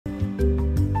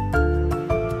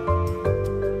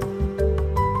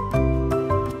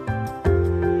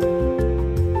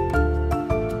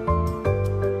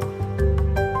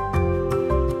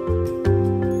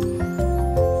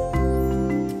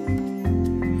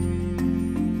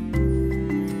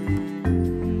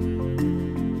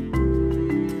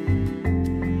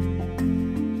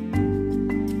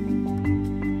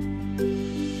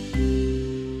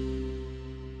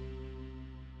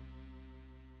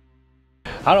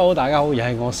Hello， 大家好，又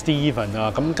係我 Steven 啊。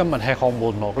咁今日吃喝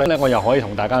玩樂咧，我又可以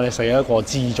同大家咧食一個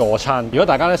自助餐。如果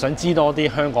大家咧想知多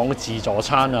啲香港嘅自助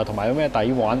餐啊，同埋有咩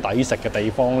抵玩抵食嘅地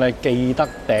方咧，記得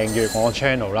訂閱我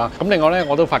channel 啦。咁另外咧，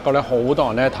我都發覺咧好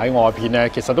多人咧睇我嘅片咧，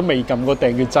其實都未撳過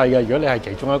訂閱掣嘅。如果你係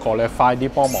其中一個咧，快啲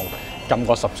幫忙撳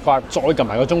個 subscribe， 再撳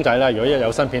埋個鐘仔啦。如果一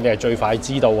有新片，你係最快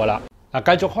知道㗎啦。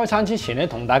嗱，繼續開餐之前咧，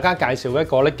同大家介紹一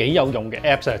個咧幾有用嘅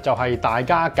Apps 啊，就係大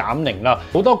家減齡啦。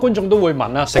好多觀眾都會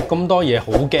問啊，食咁多嘢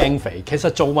好驚肥，其實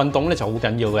做運動咧就好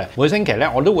緊要嘅。每星期咧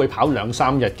我都會跑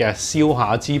2-3日嘅，消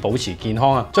下脂保持健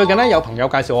康啊。最近咧有朋友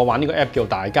介紹我玩呢個 App 叫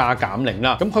大家減齡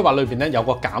啦，咁佢話裏邊咧有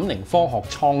個減齡科學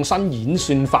創新演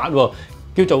算法喎。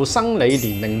叫做生理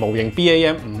年齡模型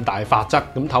BAM 5大法則，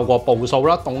咁透過步數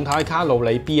啦、動態卡路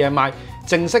里 BMI、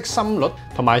正式心率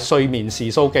同埋睡眠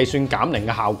時數計算減齡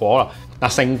嘅效果啦。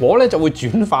嗱，成果咧就會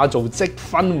轉化做積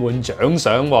分換獎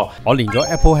賞喎。我連咗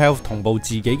Apple Health 同步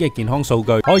自己嘅健康數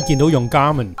據，可以見到用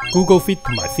Garmin、Google Fit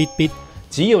同埋 Fitbit。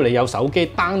只要你有手機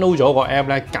download 咗個 app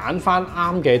咧，揀翻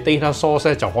啱嘅 data source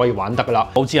咧就可以玩得噶啦。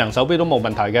部智能手錶都冇問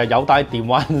題嘅，有帶電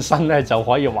話喺身咧就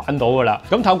可以玩到噶啦。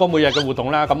咁透過每日嘅活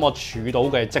動啦，咁我儲到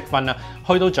嘅積分啦，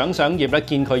去到獎賞頁咧，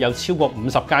見佢有超過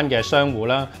50間嘅商戶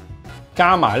啦。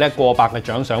加埋咧過百嘅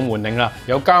獎賞換領啦，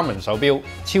有Garmin手錶、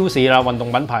超市啦、運動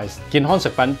品牌、健康食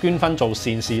品捐分做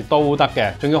善事都得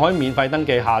嘅，仲要可以免費登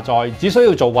記下載，只需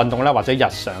要做運動咧或者日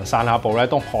常散下步咧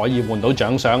都可以換到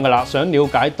獎賞噶啦。想了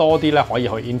解多啲咧，可以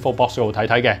去 info box 度睇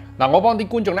睇嘅。嗱，我幫啲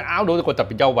觀眾咧 out 到一個特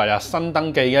別優惠啊，新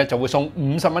登記嘅就會送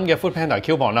50蚊嘅 Foodpanda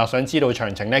coupon 啦。想知道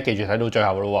詳情咧，記住睇到最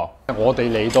後咯。我哋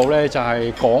嚟到咧就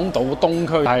係港島東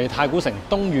區，係太古城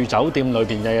東隅酒店裏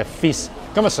邊嘅 Feast。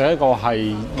今日食一個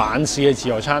係晚市嘅自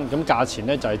助餐，咁價錢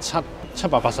咧就係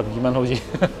782蚊，好似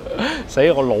死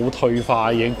一個腦退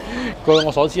化已經。據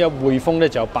我所知啊，匯豐咧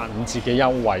就有85折嘅優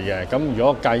惠嘅，咁如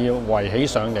果計圍起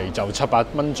上嚟就700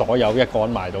蚊左右一個人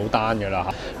埋到單嘅啦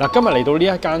嚇。嗱，今日嚟到呢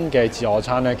一間嘅自助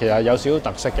餐咧，其實有少少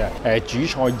特色嘅。主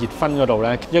菜熱分嗰度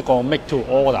咧，一個 make to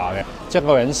order 嘅，即係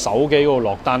個人手機嗰度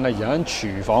落單咧，而喺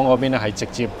廚房嗰邊咧係直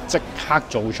接即刻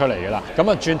做出嚟嘅啦。咁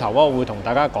啊，轉頭我會同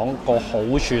大家講個好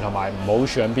處同埋唔好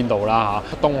處喺邊度啦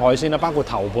嚇。凍海鮮啦，包括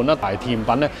頭盤啦、大甜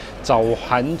品咧，就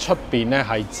喺出邊咧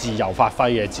係自由發揮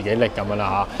嘅，自己拎咁樣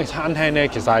啦嚇。餐廳咧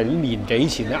其實係年幾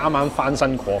前咧啱啱翻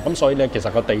新過，咁所以咧其實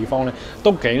個地方咧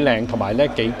都幾靚，同埋咧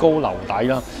幾高樓底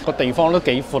啦，個地方都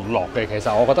幾闊落嘅。其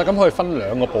實我覺得咁可以分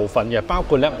2個部分嘅，包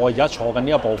括咧我而家坐緊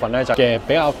呢個部分咧就嘅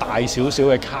比較大少少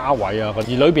嘅卡位啊，而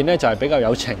裏邊咧就係比較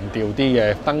有情調啲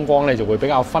嘅燈光咧就會比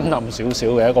較昏暗少少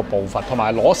嘅一個部分，同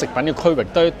埋攞食品嘅區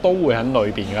域都會喺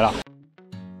裏邊噶啦。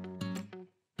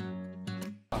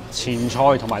前菜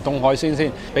同埋凍海鮮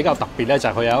先比較特別咧，就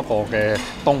係佢有一個嘅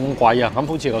凍櫃啊，咁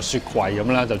好似個雪櫃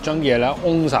咁啦，就將啲嘢咧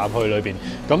擁晒入去裏邊。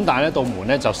咁但係咧道門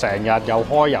咧就成日又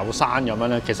開又閂咁樣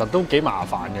咧，其實都幾麻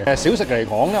煩嘅。小食嚟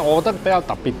講咧，我覺得比較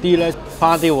特別啲咧，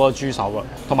花雕嗰個豬手啊，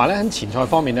同埋咧喺前菜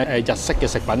方面咧，日式嘅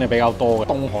食品係比較多嘅。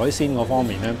凍海鮮嗰方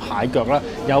面咧，蟹腳啦，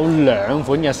有2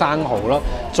款嘅生蠔啦，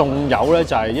仲有咧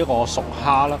就係一個熟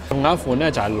蝦啦，仲有一款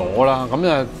咧就係螺啦。咁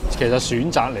啊，其實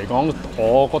選擇嚟講，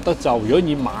我覺得就如果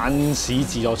以晚市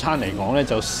自助餐嚟講咧，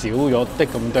就少咗啲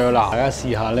咁多啦。大家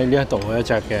試下咧呢一度一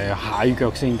隻嘅蟹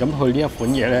腳先，咁佢呢一款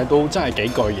嘢咧都真係幾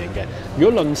巨型嘅。如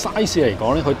果論 size 嚟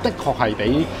講咧，佢的確係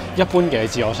比一般嘅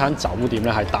自助餐酒店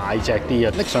咧係大隻啲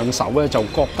嘅，拎上手咧就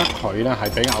覺得佢咧係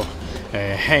比較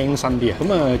輕身啲嘅。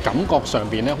咁啊感覺上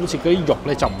邊咧，好似嗰啲肉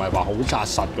咧就唔係話好紮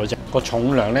實嗰隻，個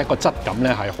重量咧個質感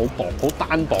咧係好薄、好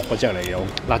單薄嗰隻嚟嘅。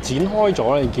嗱，展開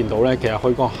咗咧，你見到咧，其實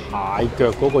佢個蟹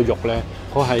腳嗰個肉咧，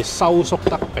佢係收縮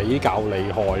得比較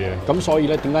厲害嘅，咁所以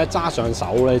咧點解揸上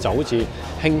手咧就好似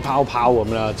輕泡泡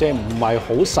咁啦，即係唔係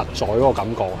好實在嗰個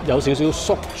感覺，有少少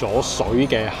縮咗水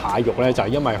嘅蟹肉咧，就係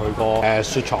因為佢個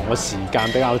雪藏嘅時間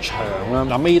比較長啦。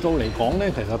嗱，味道嚟講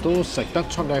咧，其實都食得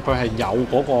出咧，佢係有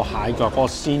嗰個蟹腳嗰個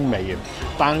鮮味嘅，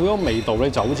但係佢個味道咧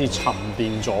就好似沉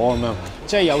澱咗咁樣，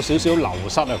即係有少少流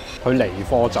失啊。佢離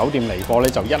貨酒店離貨咧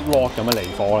就一 lot 咁樣離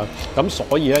貨啦，咁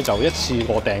所以咧就一次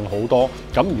過訂好多。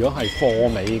咁如果係貨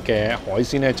尾嘅海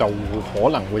鮮咧，就可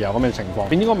能會有咁嘅情況。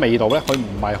變呢個味道咧，佢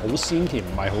唔係好鮮甜，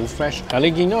唔係好 fresh。嗱，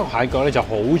你見到個蟹腳咧就好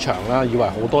長啦，以為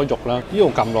好多肉啦，呢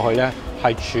度撳落去咧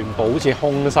係全部好似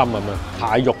空心咁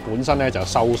樣。蟹肉本身咧就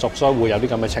收縮，所以會有啲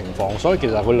咁嘅情況。所以其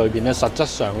實佢裏邊咧實質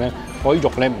上咧嗰啲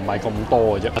肉咧唔係咁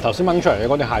多嘅啫。頭先掹出嚟嘅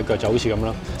嗰啲蟹腳就好似咁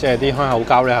啦，即係啲香口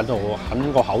膠咧喺度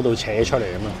喺個口度扯出嚟咁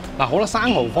樣。嗱，好啦，生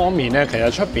蠔方面咧，其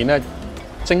實出邊咧。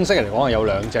正式嚟講係有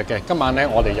2隻嘅，今晚咧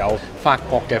我哋有法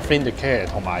國嘅 Fin de Care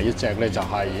同埋一隻咧就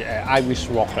係Irish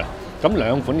Rock 嘅。咁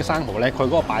兩款嘅生蠔咧，佢嗰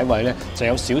個擺位咧就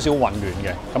有少少混亂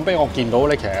嘅。咁俾我見到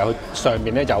咧，其實佢上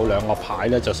面咧就有兩個牌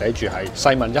咧，就寫住係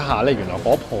細問一下咧，原來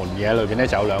嗰盤嘢裏邊咧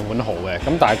就有兩款蠔嘅。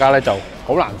咁大家咧就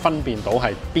好難分辨到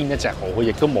係邊一隻蠔，佢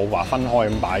亦都冇話分開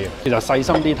咁擺嘅。其實細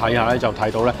心啲睇下咧，就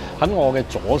睇到咧喺我嘅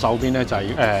左手邊咧就係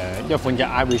一款嘅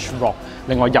Irish Rock，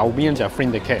 另外右邊就係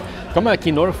Friend de Care。咁啊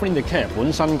見到咧 Friend de Care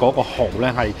本身嗰個蠔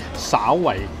咧係稍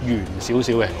為圓少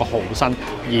少嘅個蠔身，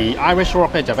而 Irish Rock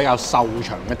咧就比較瘦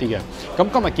長一啲嘅。咁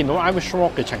今日見到 Irish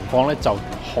Rock 嘅情況咧就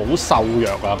好瘦弱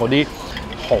啊，嗰啲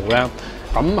蠔咧。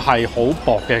咁係好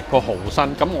薄嘅個蠔身，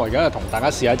咁我而家就同大家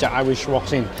試下一隻 Irish Rock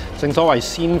先。正所謂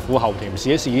先苦後甜，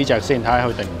試一試呢隻先，睇下佢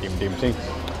掂唔掂先。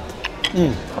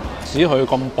至於佢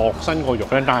咁薄身個肉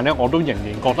咧，但係咧我都仍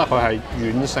然覺得佢係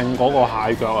遠勝嗰個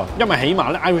蟹腳啊，因為起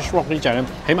碼咧 Irish Rock 呢隻咧，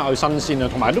起碼佢新鮮啊，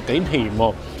同埋都幾甜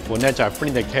喎。款咧就係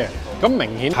Friend de Care， 咁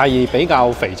明顯係比較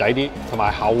肥仔啲，同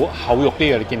埋厚肉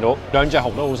啲嘅。你見到兩隻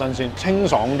蠔都好新鮮，清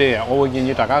爽啲嘅。我會建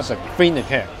議大家食 Friend de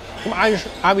Care。咁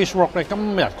Irish Rock 咧，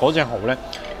今日嗰隻蠔咧，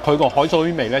佢個海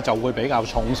水味咧就會比較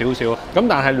重少少。咁但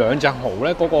係兩隻蠔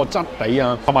咧，嗰個質地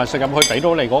啊，同埋食入去俾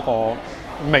到你嗰個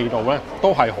味道咧，都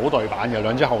係好對版嘅。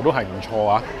兩隻蠔都係唔錯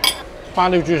啊！花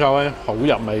雕豬手咧好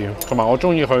入味，同埋我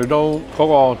中意佢都嗰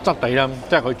個質地啦，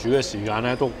即係佢煮嘅時間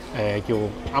咧都叫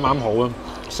啱啱好啦，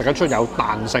食得出有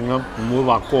彈性啦，唔會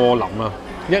話過腍啊！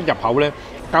一入口咧，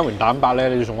加完蛋白咧，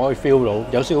你仲可以 feel 到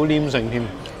有少少黏性添。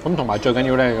咁同埋最緊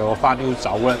要咧，個花雕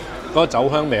酒咧，嗰個酒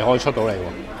香味可以出到嚟喎。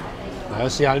嗱，我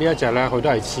試下呢一隻咧，佢都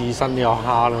係刺身呢個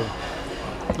蝦啦。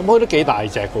咁佢都幾大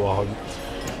隻嘅喎，佢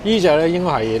呢隻咧應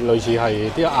該係類似係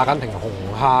啲阿根廷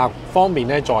紅蝦，方便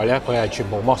咧在咧佢係全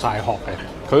部剝晒殼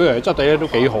嘅。佢嘅質地咧都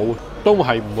幾好，都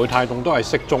係唔會太凍，都係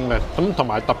適中嘅。咁同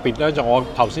埋特別咧就我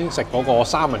頭先食嗰個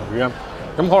三文魚啊，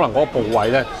咁可能嗰個部位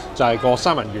咧就係個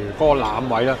三文魚嗰個腩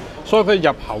位啦，所以佢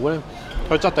入口咧。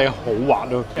佢質地好滑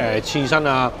咯，刺身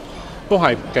啊都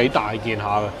係幾大件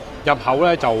下嘅，入口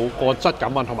咧就個質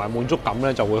感啊同埋滿足感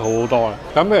咧就會好好多啦。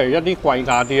咁譬如一啲貴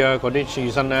價啲啊，嗰啲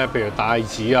刺身咧，譬如帶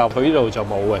子啊，佢呢度就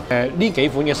冇嘅。呢幾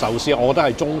款嘅壽司，我覺得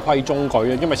係中規中矩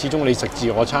嘅，因為始終你食自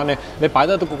助餐咧，你擺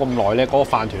得都咁耐咧，嗰個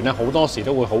飯團咧好多時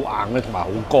都會好硬咧，同埋好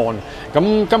乾。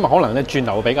咁今日可能咧轉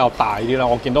流比較大啲啦，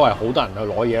我見到係好多人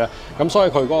去攞嘢啦，咁所以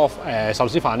佢嗰個壽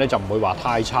司飯咧就唔會話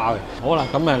太差嘅。好啦，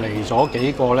咁嚟咗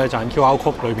幾個咧就係 QR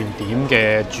Code 裏邊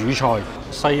點嘅主菜。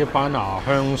西班牙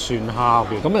香蒜蝦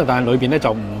嘅，咁但係裏邊咧就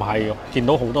唔係見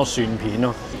到好多蒜片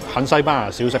咯。喺西班牙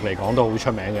小食嚟講都好出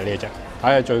名嘅呢一隻，睇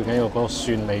下最緊要嗰個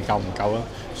蒜味夠唔夠啦，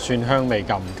蒜香味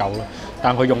夠唔夠啦。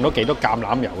但佢用咗幾多橄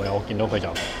欖油嘅，我見到佢就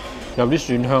有啲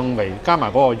蒜香味，加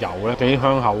埋嗰個油咧幾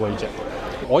香口嘅呢隻。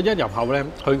我一入口咧，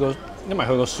因為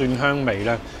佢個蒜香味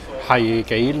咧係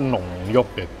幾濃郁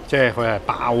嘅，即係佢係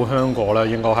爆香過啦，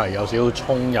應該係有少少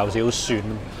葱，有少少蒜。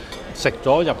食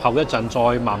咗入口一陣，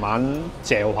再慢慢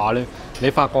嚼下咧，你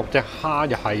發覺隻蝦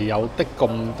又係有啲咁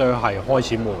多係開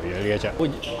始黴嘅呢一隻。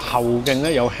後勁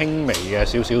咧有輕微嘅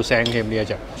少少聲添，呢一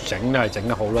隻整咧係整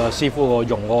得好啦，師傅個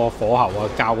用嗰個火候啊，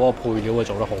教嗰個配料啊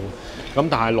做得好。咁但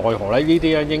係奈何咧呢啲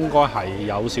咧應該係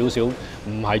有少少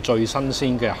唔係最新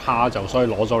鮮嘅蝦，就所以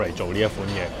攞咗嚟做呢一款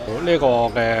嘢。呢個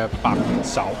嘅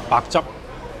白汁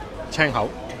青口，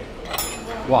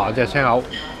哇！隻青口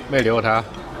咩料我睇下。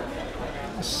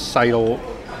細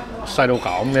到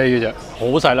咁嘅呢隻，好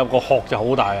細粒，個殼就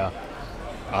好大啊！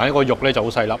呢個肉咧就好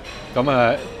細粒，咁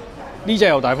呢隻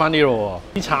又大翻啲咯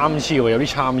喎，啲參差喎，有啲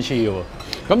參差嘅喎。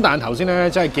咁但係頭先咧，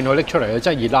真係見佢拎出嚟咧，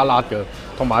真係熱辣辣嘅，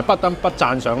同埋不得不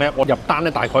讚賞咧，我入單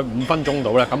咧大概5分鐘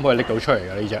到咧，咁佢拎到出嚟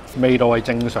嘅呢隻，味道係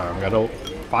正常嘅都，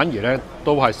反而咧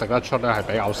都係食得出咧係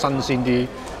比較新鮮啲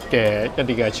嘅一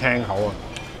啲嘅青口啊。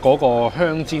嗰個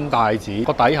香煎帶子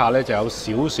個底下咧就有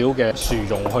少少嘅薯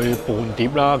蓉去拌碟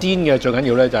啦，煎嘅最緊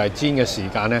要咧就係煎嘅時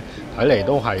間咧睇嚟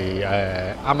都係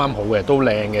啱啱好嘅，都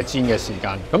靚嘅煎嘅時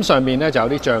間。咁上面咧就有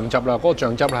啲醬汁啦，嗰個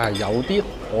醬汁咧係有啲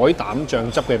海膽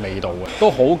醬汁嘅味道嘅，都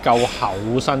好夠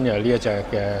厚身嘅呢一隻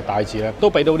嘅帶子咧，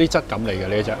都俾到啲質感嚟嘅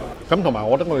呢一隻。咁同埋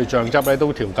我覺得佢醬汁咧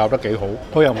都調教得幾好，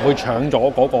佢又唔會搶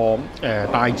咗嗰個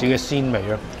帶子嘅鮮味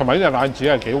啊。同埋呢隻帶子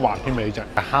係幾滑添嘅呢隻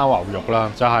烤牛肉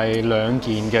啦，就係2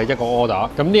件嘅一個 order，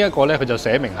 咁呢一個咧佢就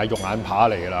寫明係肉眼扒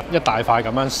嚟㗎啦，一大塊咁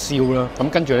樣燒啦，咁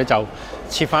跟住咧就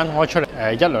切翻開出嚟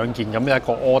1-2件咁一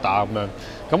個 order 咁樣。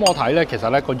咁我睇咧其實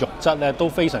咧個肉質咧都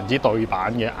非常之對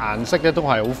版嘅，顏色咧都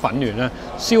係好粉嫩啦，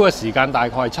燒嘅時間大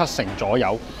概係7成左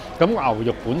右。咁牛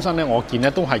肉本身咧我見咧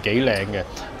都係幾靚嘅，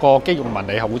個肌肉紋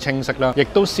理係好清晰啦，亦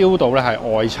都燒到咧係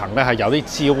外層咧係有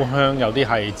啲焦香，有啲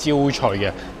係焦脆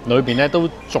嘅，裏邊咧都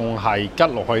仲係吉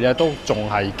落去咧都仲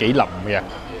係幾腍嘅。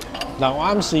嗱，我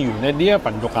啱試完咧呢一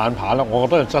份肉眼扒啦，我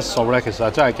覺得個質素咧其實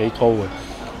真係幾高嘅。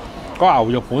個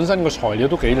牛肉本身個材料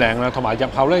都幾靚啦，同埋入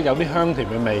口咧有啲香甜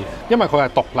嘅味，因為佢係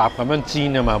獨立咁樣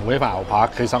煎啊嘛，每一塊牛扒。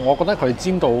其實我覺得佢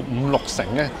煎到5、6成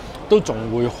咧，都仲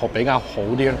會比較好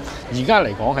啲咯。而家嚟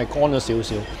講係乾咗少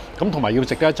少，咁同埋要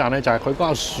值得一讚咧，就係佢嗰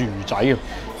個薯仔啊，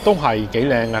都係幾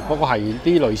靚嘅。嗰個係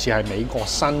啲類似係美國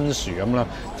新薯咁啦，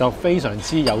就非常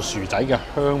之有薯仔嘅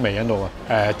香味喺度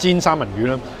啊。煎三文魚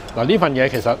啦，嗱呢份嘢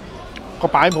其實個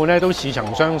擺盤咧都似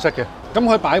曾相識嘅。咁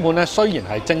佢擺盤咧雖然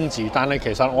係精緻，但係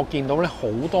其實我見到咧好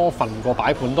多份個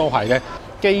擺盤都係咧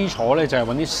基礎咧就係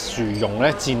揾啲薯蓉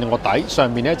咧墊個底，上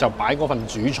面咧就擺嗰份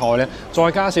主菜咧，再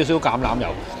加少少橄欖油。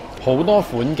好多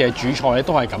款嘅主菜咧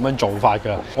都係咁樣做法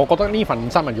㗎。我覺得呢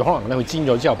份三文魚可能咧佢煎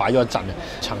咗之後擺咗一陣嘅，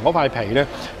層嗰塊皮咧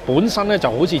本身咧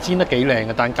就好似煎得幾靚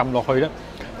嘅，但撳落去咧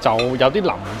就有啲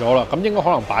腍咗啦。咁應該可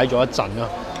能擺咗一陣啦。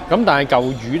咁但係嚿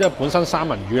魚咧本身三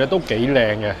文魚咧都幾靚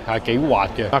嘅，係幾滑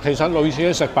嘅。嗱，其實類似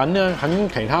嘅食品咧喺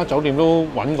其他酒店都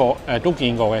揾過，都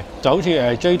見過嘅，就好似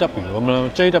JW 咁啦。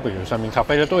JW 上面咖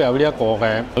啡咧都有呢一個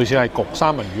嘅類似係焗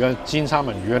三文魚啊、煎三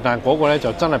文魚啊，但係嗰個咧就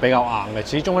真係比較硬嘅。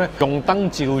始終咧用燈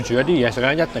照住一啲嘢食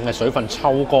咧，一定係水分抽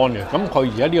乾嘅。咁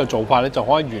佢而家呢個做法咧就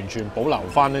可以完全保留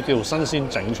翻呢叫新鮮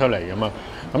整出嚟㗎嘛。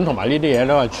咁同埋呢啲嘢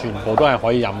咧係全部都係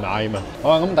可以任嗌啊嘛。好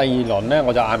啊，咁第二輪咧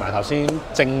我就嗌埋頭先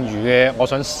剩餘嘅我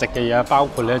想食嘅嘢，包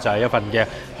括咧就係一份嘅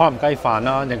海南雞飯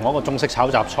啦，另外一個中式炒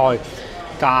雜菜、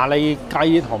咖喱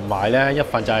雞，同埋咧一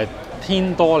份就係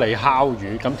天多利烤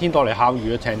魚。咁天多利烤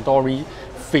魚嘅 Tandoori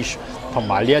Fish 同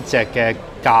埋呢一隻嘅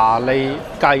咖喱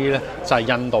雞咧就係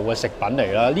印度嘅食品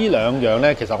嚟啦。呢兩樣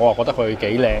咧其實我覺得佢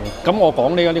幾靚。咁我講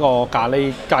呢個咖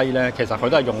喱雞咧，其實佢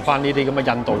都係用翻呢啲咁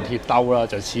嘅印度鐵兜啦，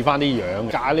就似翻啲樣。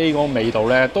咖喱嗰個味道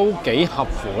咧都幾合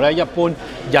乎咧一般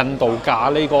印度咖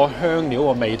喱個香料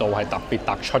個味道係特別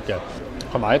突出嘅。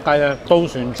同埋啲雞咧都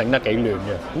算整得幾嫩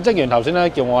嘅。咁職員頭先咧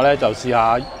叫我咧就試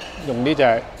下用呢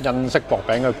隻印式薄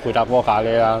餅去配搭嗰個咖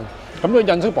喱啦。咁個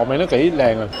印式薄餅都幾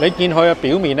靚啊！你見佢嘅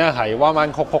表面咧係彎彎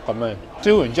曲曲咁嘅，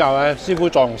燒完之後咧，師傅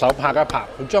再用手拍一拍，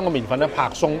佢將個麵粉咧拍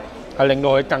鬆，係令到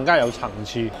佢更加有層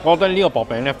次。我覺得呢個薄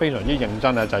餅咧非常之認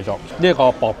真嘅製作，呢一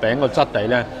個薄餅個質地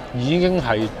咧已經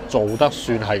係做得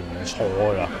算係唔錯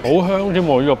㗎啦，好香添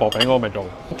喎！呢個薄餅嗰個味道，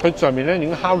佢上面咧已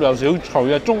經烤到有少少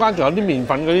脆啊，中間仲有啲麵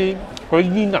粉嗰啲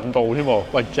煙韌度添喎，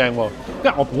喂正喎！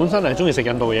因為我本身係中意食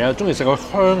印度嘢，中意食佢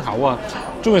香口啊，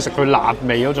中意食佢辣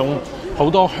味嗰種。好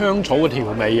多香草嘅調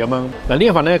味咁樣。嗱呢一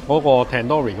份咧嗰個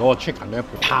Tandoori 嗰個 chicken 咧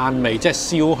炭味，即係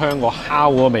燒香個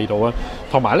烤嗰個味道啊，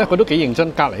同埋咧佢都幾認真。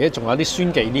隔離咧仲有啲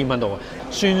酸忌廉喺度啊，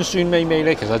酸酸味味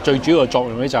咧，其實最主要嘅作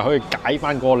用咧就係可以解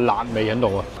翻嗰個辣味喺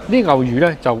度啊。呢嚿魚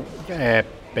咧就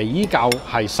比較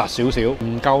係實少少，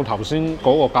唔夠頭先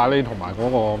嗰個咖喱同埋嗰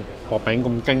個薄餅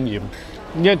咁驚豔。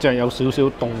呢一隻有少少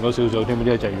凍咗少少添，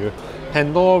呢一隻魚。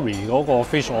Tandoori 嗰個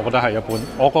fish 我覺得係一般，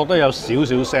我覺得有少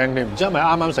少腥添，唔知係咪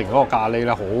啱啱食嗰個咖喱咧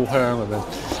好香咁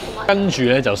樣。跟住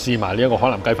咧就試埋呢一個海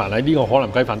南雞飯啦，呢個海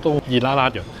南雞飯都熱辣辣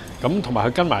嘅，咁同埋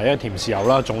佢跟埋一甜豉油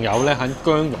啦，仲有咧喺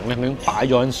薑蓉咧已經擺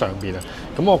咗喺上邊啊。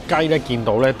咁個雞咧見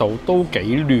到咧度都幾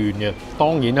嫩嘅，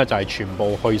當然咧就係全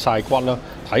部去晒骨啦，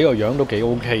睇個樣都幾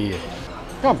OK 嘅。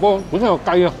因為本身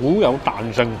個雞咧好有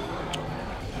彈性，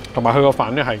同埋佢個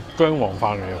飯咧係薑黃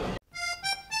飯嚟嘅。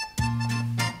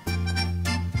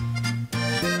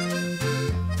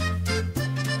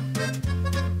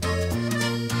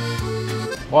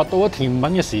我話到咗甜品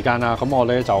嘅時間啦，咁我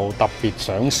咧就特別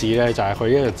想試咧，就係佢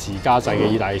一個自家製嘅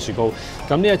意大利雪糕。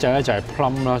咁呢一隻咧就係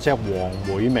plum 啦，即係黃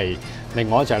莓味；另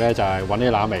外一隻咧就係雲呢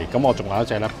拿味。咁我仲有一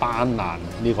隻咧班蘭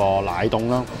呢個奶凍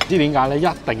啦。唔知點解咧，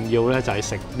一定要咧就係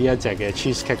食呢一隻嘅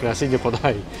cheesecake 咧，先至覺得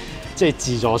係即係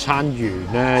自助餐完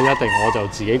咧，一定我就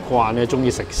自己慣咧，中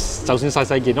意食。就算細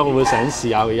細件都會想試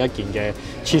下佢一件嘅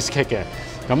cheesecake 嘅。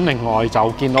咁另外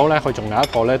就見到咧，佢仲有一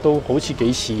個咧都好似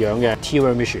幾似樣嘅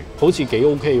tiramisu， 好似幾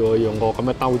OK 喎，用個咁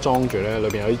嘅兜裝住咧，裏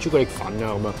邊有啲朱古力粉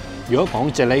啊咁樣。如果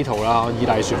講 gelato 啦，意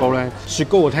大利雪糕咧，雪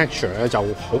糕嘅 texture 咧就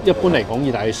好一般嚟講，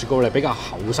意大利雪糕咧比較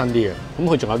厚身啲嘅。咁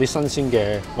佢仲有啲新鮮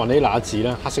嘅雲呢拿籽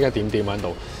啦，黑色一點點喺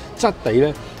度，質地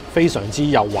咧非常之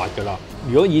幼滑㗎啦。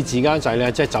如果以自家製咧，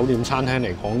即係酒店餐廳嚟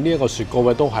講，呢一個雪糕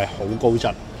咧都係好高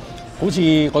質。好似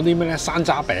嗰啲咩咧山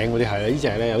楂餅嗰啲係啦，呢隻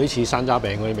咧有啲似山楂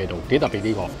餅嗰啲味道，幾特別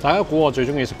呢個。大家估我最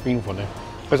中意食邊款咧？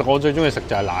其實我最中意食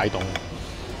就係奶凍，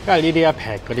因為呢啲一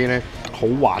劈嗰啲咧好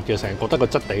滑嘅，成日覺得個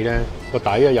質地咧個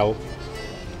底咧有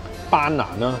班蘭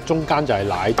啦，中間就係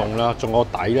奶凍啦，仲個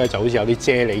底咧就好似有啲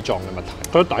啫喱狀嘅物體。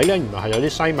佢個底咧原來係有啲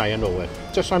西米喺度嘅，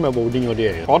即係西米布甸嗰啲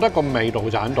嚟嘅。我覺得個味道就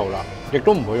喺度啦，亦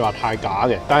都唔會話太假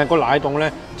嘅。但係個奶凍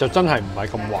咧就真係唔係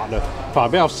咁滑啊，反而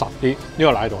比較實啲呢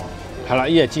個奶凍。係啦，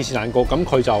呢係芝士蛋糕，咁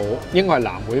佢就應該係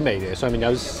藍莓味嘅，上面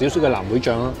有少少嘅藍莓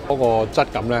醬啦，嗰個質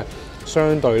感咧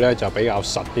相對咧就比較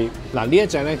實啲。嗱呢一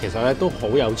隻咧其實咧都好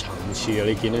有層次嘅，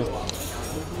你見咧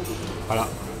係啦。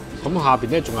咁下邊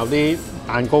咧仲有啲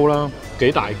蛋糕啦，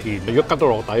幾大件，如果吉到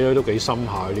落底咧都幾深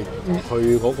下啲。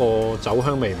佢嗰個酒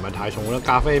香味唔係太重啦，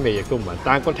咖啡味亦都唔係，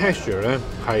但係個 texture 咧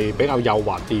係比較幼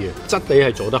滑啲嘅，質地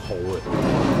係做得好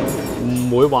嘅，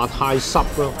唔會話太濕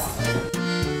咯。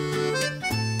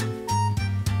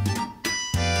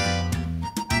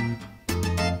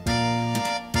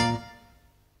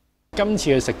今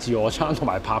次嘅食自助餐同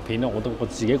埋拍片咧，我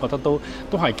自己覺得都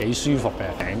係幾舒服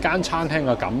嘅。成間餐廳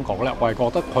嘅感覺咧，我係覺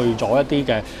得去咗一啲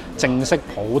嘅正式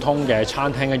普通嘅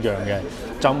餐廳一樣嘅，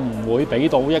就唔會俾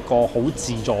到一個好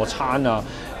自助餐啊，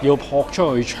要撲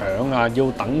出去搶啊，要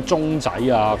等鐘仔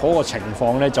啊嗰個情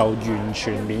況咧就完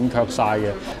全免卻晒嘅。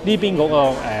呢邊嗰個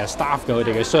staff 嘅佢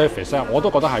哋嘅 service 咧，我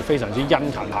都覺得係非常之殷勤，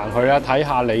行去啦，睇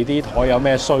下你啲台有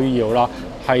咩需要啦。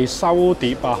係收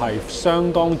碟啊，係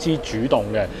相當之主動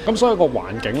嘅，咁所以個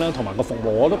環境咧同埋個服務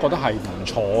我都覺得係唔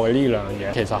錯嘅呢兩樣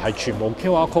嘢。其實係全部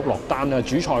QR code 落單啊，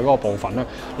主菜嗰個部分咧，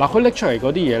嗱佢拎出嚟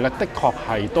嗰啲嘢咧，的確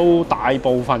係都大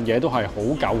部分嘢都係好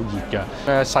夠熱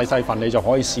嘅。細份你就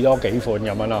可以試多幾款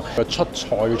咁樣啦。個出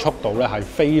菜嘅速度咧係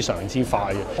非常之快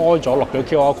嘅，開咗落咗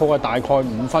QR code 大概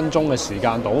5分鐘嘅時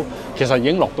間度，其實已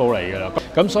經落到嚟㗎啦。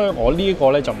咁所以我呢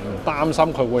個咧就唔擔心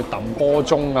佢會揼波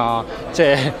鐘啊，即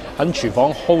係喺廚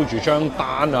房hold 住張單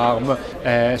啊咁啊，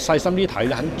細心啲睇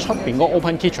咧，喺出邊嗰個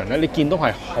open kitchen 咧，你見到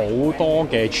係好多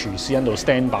嘅廚師喺度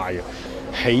stand by 嘅，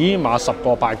起碼10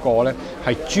個8個咧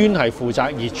係專係負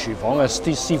責熱廚房嘅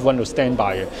啲師傅喺度 stand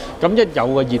by 嘅。咁一有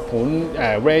個熱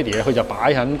盤ready 咧，佢就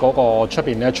擺喺嗰個出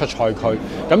邊咧出菜區，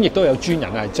咁亦都有專人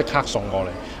係即刻送過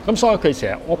嚟。咁所以佢成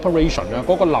日 operation 咧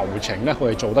嗰個流程咧，佢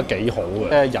係做得幾好嘅。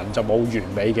人就冇完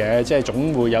美嘅，即係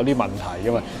總會有啲問題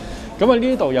㗎嘛。咁啊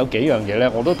呢度有幾樣嘢咧，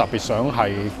我都特別想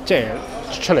係即係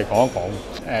出嚟講一講。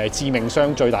致命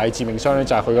傷最大嘅致命傷咧，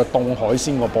就係佢嘅凍海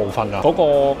鮮個部分啊，嗰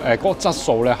個質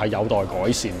素咧係有待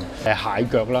改善。蟹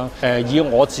腳啦，以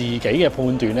我自己嘅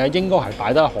判斷咧，應該係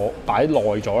擺耐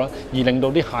咗啦，而令到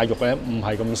啲蟹肉咧唔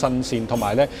係咁新鮮，同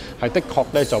埋咧係的確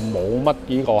咧就冇乜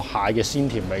呢個蟹嘅鮮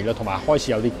甜味啦，同埋開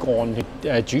始有啲乾。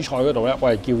主菜嗰度咧，我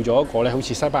係叫咗一個咧好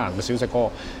似西班牙嘅小食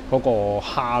嗰個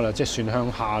蝦啦，即係蒜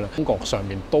香蝦啦，感覺上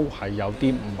面都係有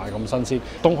啲唔係咁新鮮。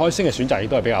凍海鮮嘅選擇亦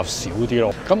都係比較少啲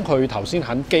咯。咁佢頭先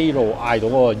喺機度嗌到嗰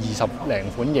個20零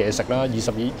款嘢食啦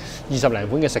，20零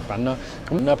款嘅食品啦。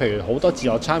咁咧，譬如好多自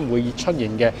助餐會出現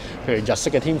嘅，譬如日式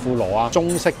嘅天婦羅啊、中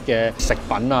式嘅食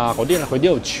品啊嗰啲咧，佢呢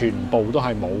度全部都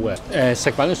係冇嘅。食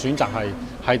品嘅選擇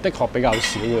係的確比較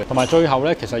少嘅。同埋最後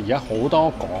咧，其實而家好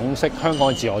多港式香港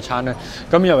嘅自助餐咧，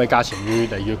咁因為價錢越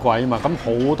嚟越貴啊嘛，咁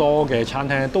好多嘅餐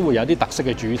廳都會有啲特色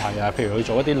嘅主題啊，譬如去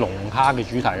做一啲龍蝦嘅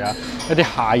主題啊，一啲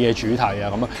蟹嘅主題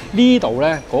啊咁啊。呢度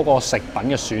咧嗰個食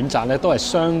品嘅選擇咧都係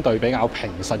相對比較平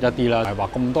實一啲啦，係話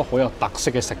咁多好有特色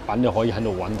嘅食品就可以喺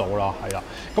度揾到啦，係啦。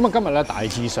咁啊今日咧大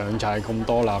致上就係咁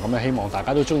多啦，咁啊希望大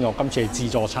家都中意我今次嘅自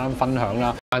助餐分享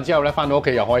啦。之後咧翻到屋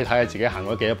企又可以睇下自己行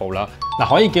咗幾多步啦。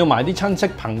嗱，可以叫埋啲親戚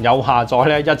朋友下載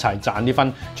咧一齊賺啲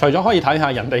分，除咗可以睇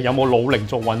下人哋有冇努力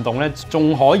做運動咧，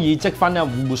仲可以積分咧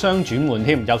互相轉換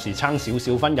添。有時差少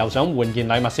少分又想換件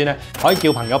禮物先咧，可以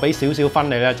叫朋友俾少少分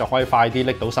你咧，就可以快啲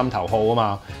拎到心頭好啊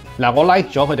嘛。嗱，我 like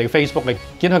咗佢哋 Facebook， 你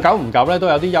見佢久唔久咧都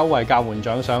有啲優惠交換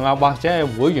獎賞啊，或者係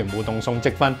會員互動送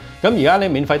積分。咁而家你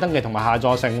免費登記同埋下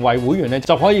載成為會員咧，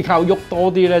就可以靠喐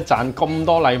多啲咧賺咁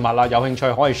多禮物啦。有興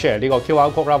趣可以 share 呢個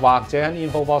QR code 啦，或者喺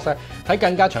info box 咧睇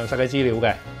更加詳細嘅資料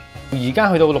嘅。而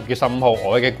家去到6月15號，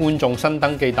我嘅觀眾新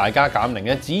登記大家減齡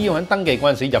咧，只要喺登記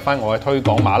嗰陣時入翻我嘅推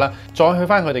廣碼啦，再去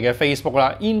翻佢哋嘅 Facebook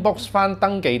啦 ，inbox 翻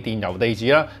登記電郵地址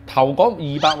啦，頭嗰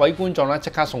200位觀眾咧即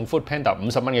刻送 Foodpanda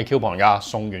 50蚊嘅 coupon㗎，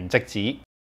送完即止。